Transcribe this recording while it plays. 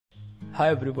Hi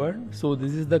everyone, so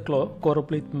this is the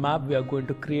Choropleth map we are going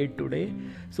to create today.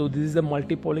 So this is a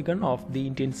multi-polygon of the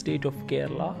Indian state of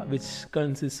Kerala, which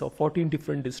consists of 14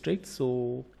 different districts.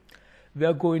 So we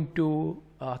are going to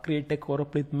create a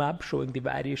Choropleth map showing the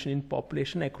variation in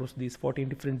population across these 14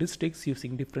 different districts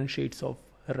using different shades of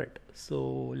red.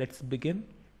 So let's begin.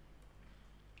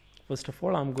 First of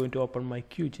all, I'm going to open my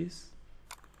QGIS.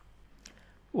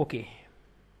 Okay.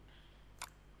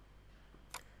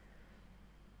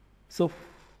 So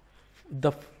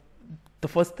the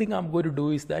first thing I'm going to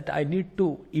do is that I need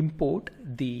to import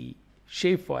the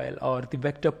shapefile or the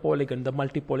vector polygon, the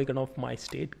multi-polygon of my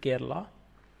state, Kerala.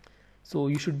 So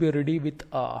you should be ready with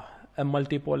a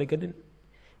multi-polygon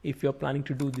if you're planning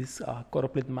to do this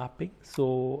Choropleth mapping.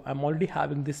 So I'm already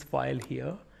having this file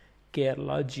here,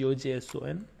 Kerala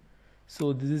GeoJSON.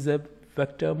 So this is a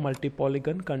vector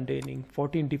multi-polygon containing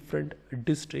 14 different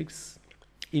districts,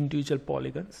 individual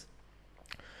polygons.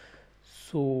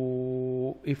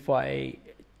 So if I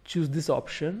choose this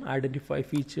option, identify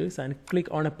features, and click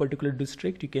on a particular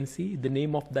district, you can see the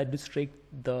name of that district,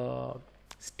 the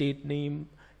state name,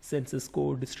 census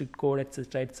code, district code,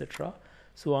 etc, etc.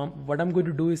 So what I'm going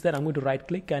to do is that I'm going to right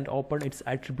click and open its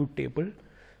attribute table.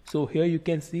 So here you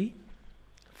can see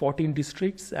 14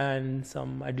 districts and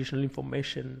some additional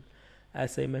information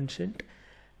as I mentioned.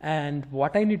 And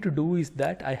what I need to do is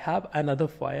that I have another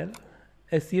file,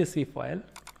 a CSV file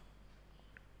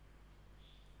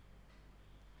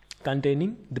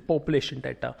containing the population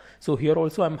data. So here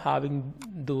also I'm having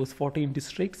those 14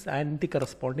 districts and the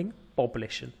corresponding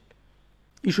population.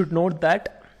 You should note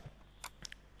that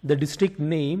the district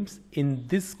names in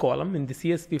this column in the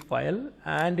CSV file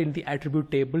and in the attribute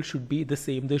table should be the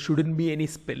same. There shouldn't be any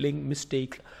spelling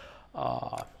mistake.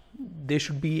 They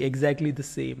should be exactly the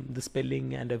same, the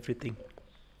spelling and everything.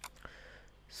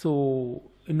 So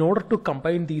in order to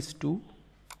combine these two,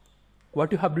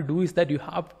 what you have to do is that you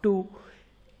have to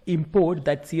import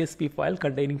that CSV file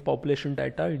containing population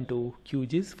data into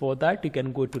QGIS. For that, you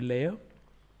can go to layer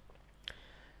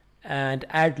and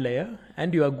add layer,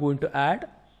 and you are going to add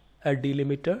a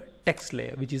delimiter text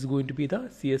layer, which is going to be the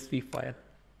CSV file.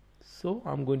 So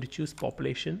I'm going to choose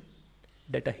population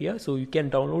data here. So you can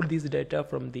download this data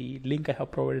from the link I have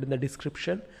provided in the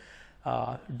description.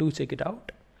 Do check it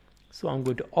out. So I'm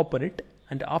going to open it,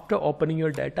 and after opening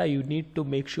your data, you need to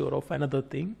make sure of another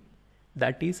thing.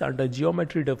 That is, under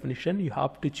geometry definition, you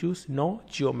have to choose no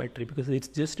geometry, because it's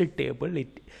just a table.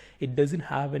 It doesn't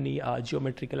have any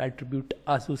geometrical attribute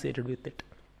associated with it.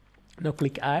 Now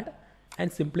click add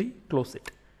and simply close it.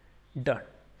 Done.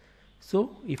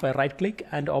 So if I right click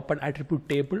and open attribute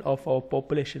table of our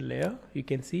population layer, you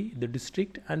can see the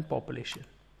district and population.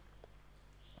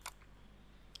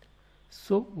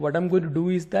 So what I'm going to do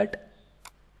is that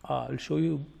I'll show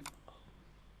you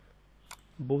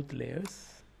both layers.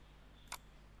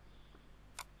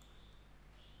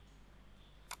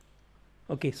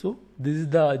 Okay, so this is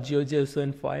the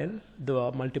GeoJSON file,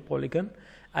 the multi-polygon.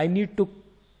 I need to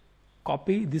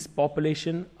copy this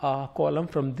population column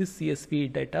from this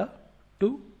CSV data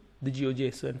to the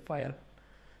GeoJSON file.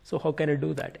 So how can I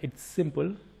do that? It's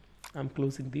simple. I'm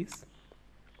closing this.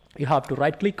 You have to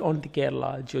right click on the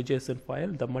Kerala GeoJSON file,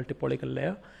 the multi-polygon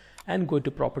layer, and go to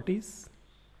properties.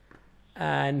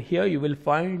 And here you will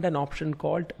find an option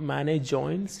called manage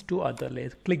joins to other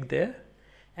layers. Click there,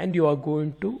 and you are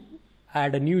going to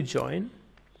add a new join.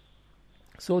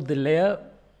 So the layer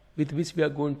with which we are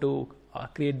going to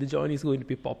create the join is going to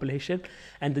be population,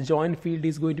 and the join field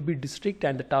is going to be district,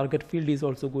 and the target field is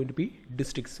also going to be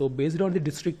district. So based on the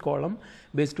district column,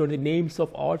 based on the names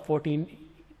of all 14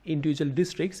 individual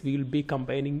districts, we will be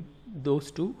combining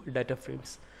those two data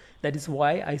frames. That is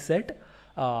why I said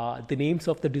the names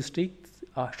of the districts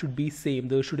should be same.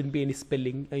 There shouldn't be any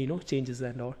spelling changes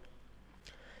and all.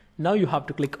 Now you have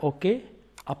to click OK,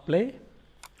 apply,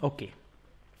 OK.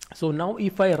 So now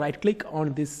if I right click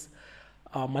on this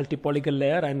multi-polygon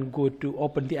layer and go to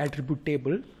open the attribute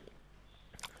table,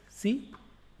 see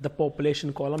the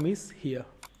population column is here.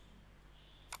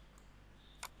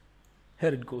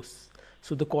 Here it goes.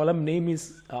 So the column name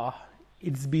is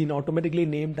it's been automatically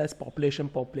named as population,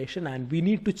 and we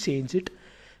need to change it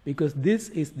because this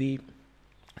is the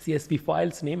CSV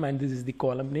file's name and this is the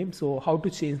column name. So how to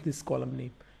change this column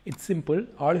name? It's simple.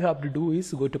 All you have to do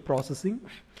is go to processing,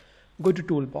 go to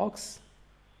toolbox,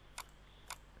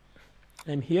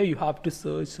 and here you have to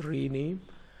search rename.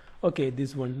 Okay,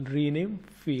 this one, rename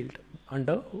field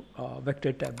under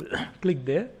vector table. Click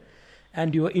there,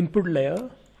 and your input layer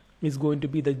is going to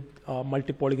be the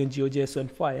multi-polygon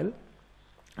GeoJSON file,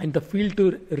 and the field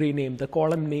to rename, the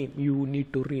column name you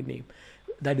need to rename.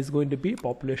 that is going to be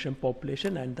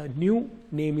population, and the new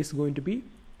name is going to be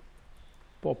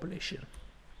population.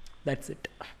 That's it.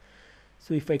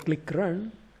 So if I click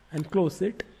run and close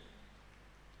it,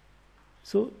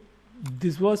 so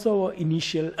this was our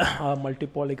initial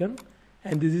multi-polygon,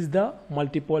 and this is the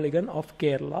multi-polygon of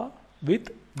Kerala with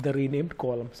the renamed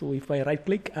column. So if I right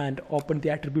click and open the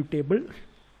attribute table,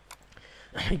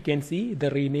 you can see the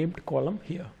renamed column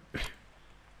here.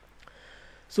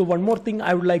 So one more thing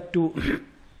I would like to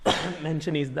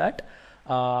mention is that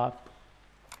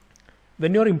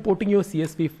when you're importing your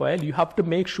CSV file, you have to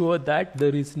make sure that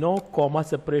there is no comma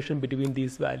separation between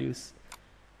these values.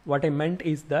 What I meant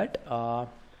is that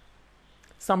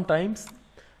sometimes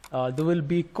there will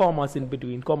be commas in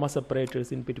between, comma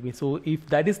separators in between. So if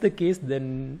that is the case,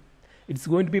 then it's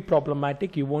going to be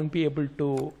problematic. You won't be able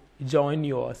to join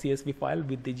your CSV file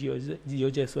with the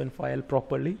GeoJSON file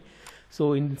properly.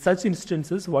 So in such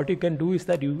instances, what you can do is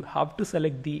that you have to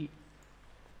select the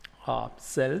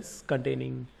cells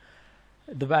containing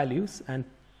the values and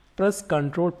press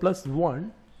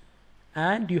Ctrl+1,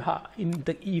 and you have in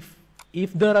the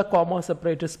if there are comma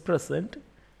separators present,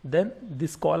 then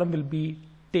this column will be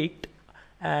ticked,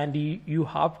 and you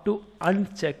have to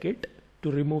uncheck it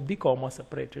to remove the comma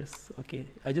separators. Okay,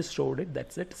 I just showed it,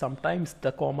 that's it. Sometimes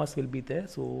the commas will be there,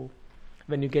 so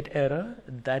when you get error,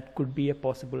 that could be a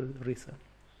possible reason.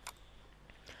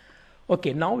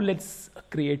 Okay, now let's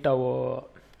create our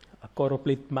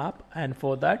Choropleth map, and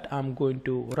for that I'm going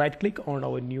to right click on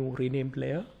our new renamed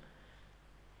layer,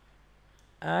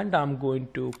 and I'm going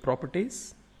to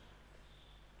properties,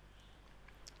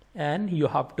 and you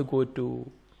have to go to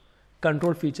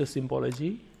control feature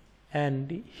symbology,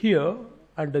 and here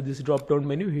under this drop down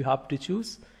menu you have to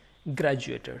choose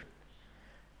graduated,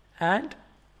 and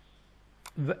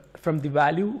from the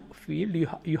value field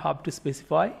you have to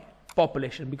specify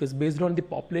population, because based on the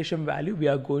population value we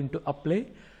are going to apply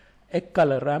a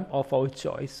color ramp of our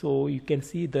choice. So you can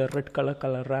see the red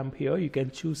color ramp here. You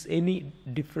can choose any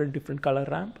different color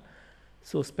ramp.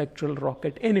 So spectral,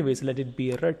 rocket, anyways, let it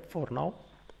be red for now,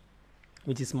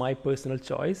 which is my personal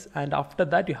choice. And after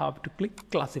that you have to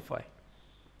click classify.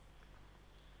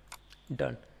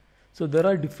 Done. So there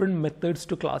are different methods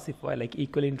to classify, like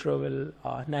equal interval,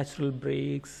 natural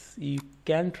breaks. You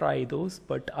can try those,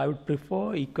 but I would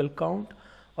prefer equal count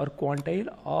or quantile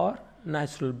or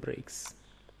natural breaks.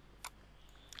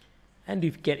 And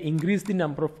you can increase the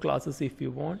number of classes if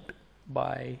you want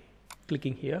by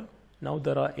clicking here. Now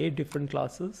there are 8 different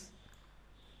classes,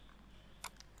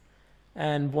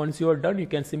 and once you are done you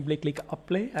can simply click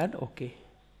apply and OK.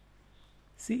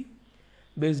 See,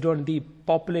 based on the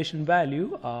population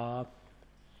value,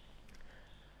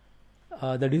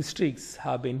 the districts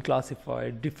have been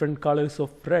classified. Different colors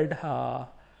of red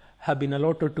have been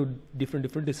allotted to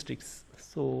different districts.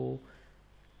 So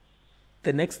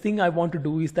the next thing I want to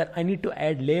do is that I need to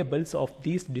add labels of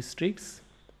these districts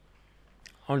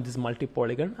on this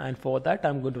multi-polygon, and for that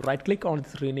I'm going to right click on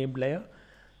this renamed layer.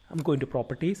 I'm going to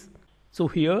properties. So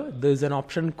here there is an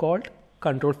option called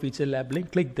control feature labeling.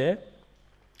 Click there,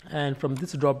 and from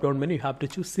this drop down menu you have to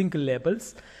choose single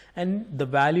labels, and the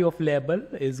value of label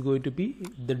is going to be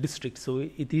the district. So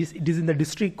it is in the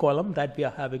district column that we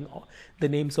are having the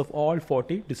names of all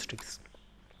 40 districts.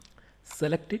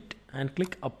 Select it and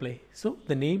click apply. So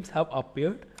the names have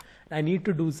appeared. I need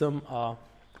to do some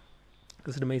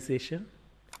customization.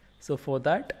 So for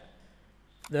that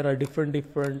there are different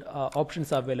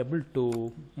options available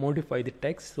to modify the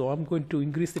text. So I'm going to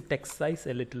increase the text size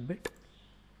a little bit.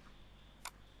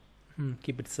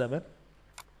 Keep it 7.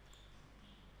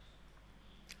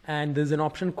 And there's an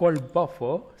option called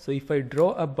buffer. So if I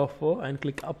draw a buffer and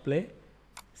click apply,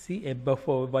 see a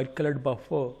buffer, white colored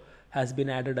buffer has been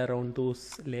added around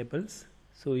those labels.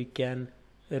 So you can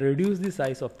reduce the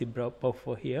size of the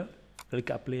buffer here. Click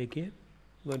apply again.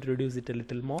 I'm going to reduce it a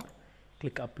little more.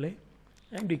 Click apply,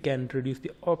 and you can reduce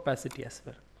the opacity as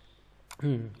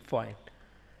well. Fine.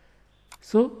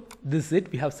 So this is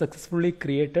it. We have successfully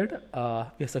created,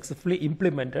 we have successfully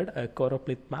implemented a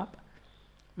Choropleth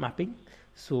mapping.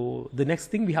 So the next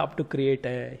thing, we have to create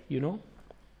a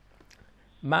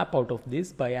map out of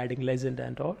this by adding legend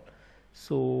and all.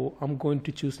 So I'm going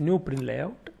to choose new print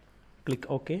layout. Click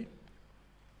OK.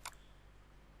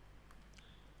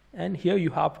 And here you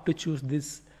have to choose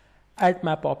this add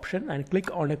map option and click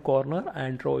on a corner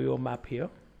and draw your map here.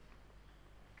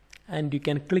 And you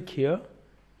can click here,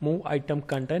 move item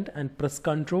content, and press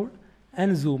Ctrl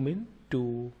and zoom in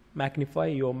to magnify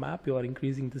your map. You are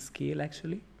increasing the scale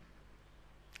actually.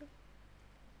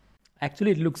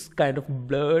 It looks kind of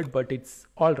blurred, but it's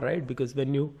alright, because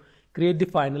when you create the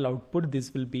final output,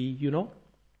 this will be,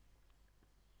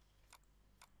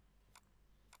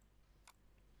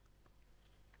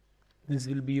 this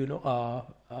will be,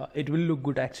 it will look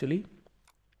good actually.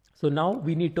 So now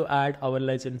we need to add our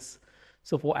legends.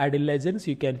 So for adding legends,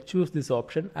 you can choose this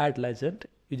option, add legend.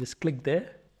 You just click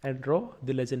there and draw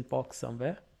the legend box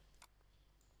somewhere.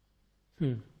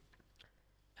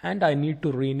 And I need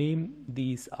to rename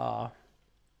these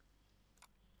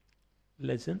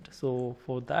legend. So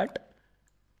for that,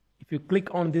 if you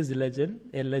click on this legend,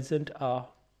 a legend,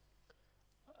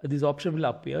 this option will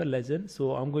appear, legend.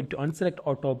 So I'm going to unselect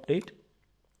auto update,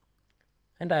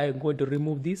 and I am going to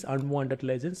remove these unwanted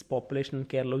legends, population and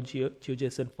Kerala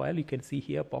GeoJSON file. You can see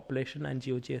here population and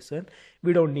GeoJSON.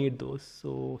 We don't need those,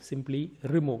 so simply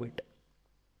remove it.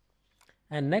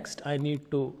 And next I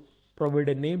need to provide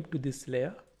a name to this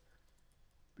layer,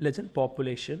 legend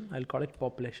population. I'll call it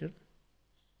population.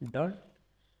 Done.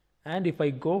 And if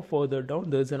I go further down,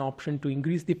 there's an option to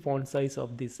increase the font size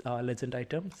of these legend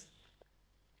items.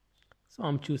 So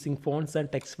I'm choosing fonts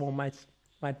and text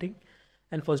formatting.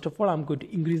 And first of all, I'm going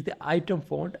to increase the item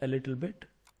font a little bit.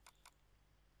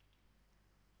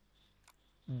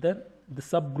 Then the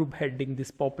subgroup heading,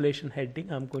 this population heading,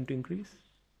 I'm going to increase.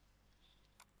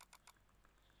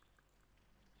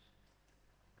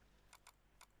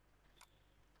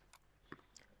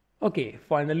 Okay,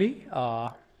 finally,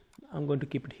 I'm going to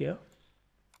keep it here.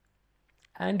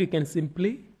 And you can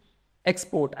simply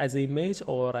export as an image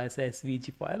or as a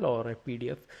SVG file or a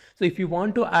PDF. So if you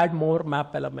want to add more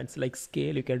map elements like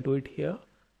scale, you can do it here.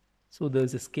 So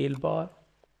there's a scale bar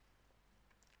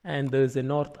and there's a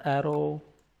north arrow.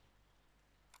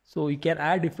 So you can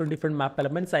add different map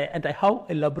elements. I have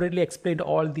elaborately explained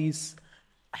all these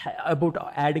about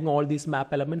adding all these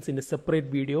map elements in a separate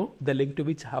video, the link to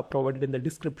which I have provided in the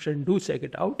description. Do check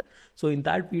it out. So in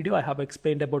that video, I have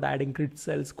explained about adding grid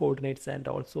cells, coordinates, and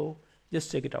also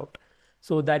just check it out.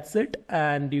 So that's it.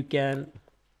 And you can,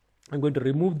 I'm going to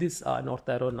remove this north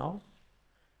arrow now,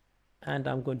 and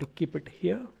I'm going to keep it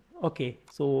here. Okay,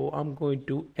 so I'm going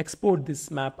to export this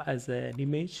map as an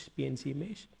image, PNG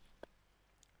image.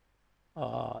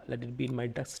 Let it be in my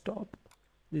desktop,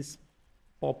 this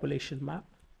population map.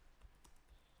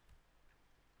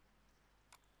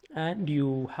 And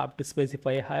you have to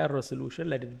specify a higher resolution,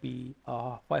 let it be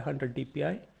 500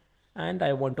 dpi. And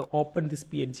I want to open this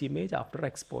PNG image after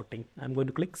exporting. I'm going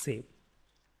to click save.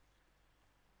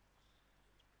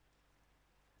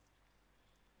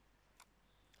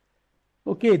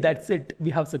 Okay, that's it.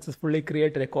 We have successfully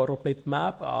created a Choropleth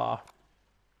map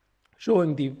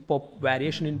showing the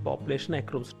variation in population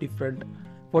across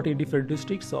 14 different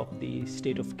districts of the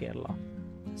state of Kerala.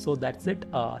 So that's it.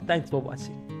 Thanks for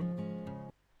watching.